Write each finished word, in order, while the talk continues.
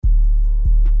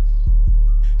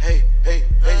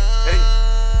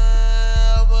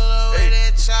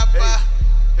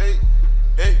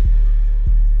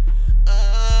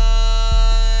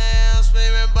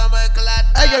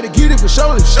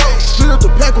surely. Split up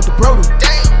the pack with the Brody.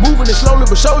 Moving it slowly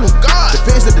but surely. The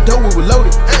fence at the door, we were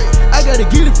loaded. I gotta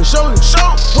get it for surely.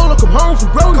 Pull up, come home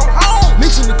from Brody.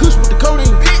 Mixing the kush with the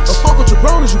codeine. A fuck with your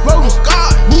broners, you bogus.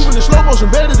 Moving in slow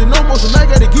motion better than no motion. I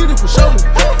gotta get it for surely.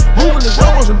 Moving in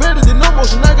slow motion better than no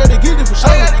motion. I gotta get it for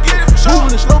surely.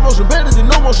 Moving in slow motion better than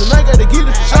no motion. I gotta get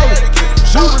it for surely.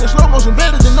 Moving in slow motion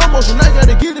better than no motion. I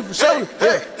gotta get it for surely.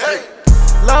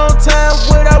 Long time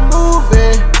without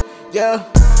moving, yeah.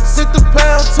 60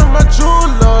 pounds to my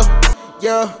jeweler,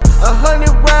 yeah. 100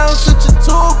 rounds at your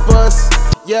tour bus,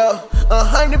 yeah.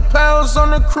 100 pounds on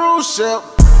the cruise ship,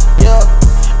 yeah.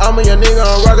 I'm a young nigga,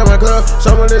 I'm rockin' my club.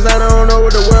 Some of this I don't know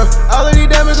what the world. All of these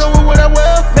diamonds go with what I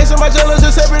wear. Makes my jealous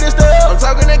just separate and stuff. I'm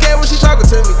talking to cat when she talking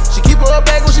to me. She keep her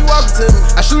back when she walking to me.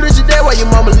 I shoot at you dead while your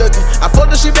mama looking. I fucked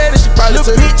her, she bad and she probably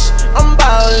took bitch, I'm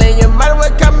ballin'. You might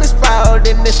as well call me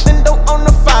Spalding. This window on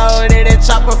the fall. That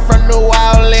chopper from the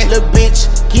wallin'. Little bitch,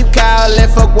 keep callin'.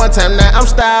 Fuck one time now, I'm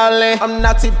stylin'. I'm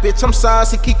naughty bitch, I'm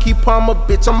saucy. Kiki Palmer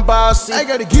bitch, I'm bossy. I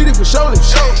gotta get it for surely.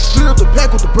 Split up the pack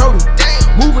with the Brody.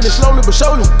 Moving it slowly but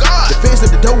surely. The fence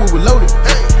at the door, we were loaded.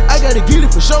 I gotta get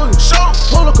it for surely.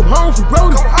 Pull up, come home from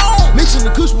Brody. Mixing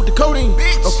the kush with the codeine.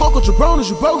 A fuck with your broners,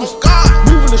 you bogus.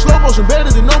 Moving in slow motion better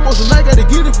than no motion. I gotta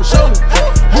get it for surely.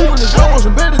 Moving in slow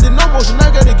motion better than no motion.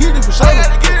 I gotta get it for surely.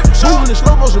 Moving in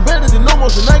slow motion better than no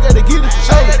motion. I gotta get it for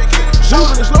surely.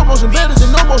 Moving in slow motion better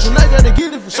than no motion. I gotta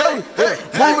get it for surely.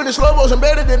 Moving in slow motion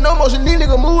better than no motion. These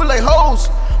niggas moving like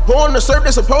hoes. Pouring the syrup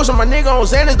that's supposed to my nigga on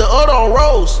Xanax, the other on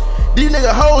Rose. These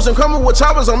niggas hoes and coming with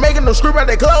choppers, I'm making them scream out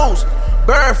their clothes.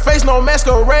 Burn face, no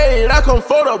masquerade, I come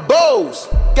for the bows.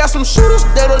 Got some shooters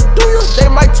that'll do you, they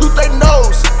might tooth their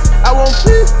nose. I won't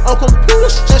be on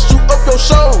computers, just shoot up your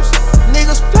shows.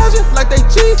 Niggas flashing like they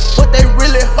G, but they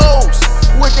really hoes.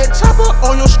 With that chopper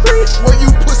on your street, where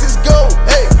you pussies go.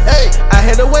 Hey, hey, I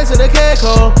had to wait till the cat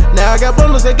call. Now I got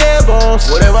bundles and gas bombs.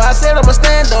 Whatever I said, I'ma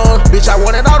stand on. Bitch, I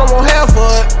want it all, I'm gon' have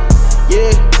for it.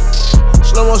 Yeah.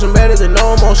 Slow motion better than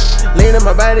no motion. Lean in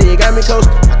my body, you got me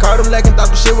coasting. I called him like and thought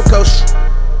the shit was kosher.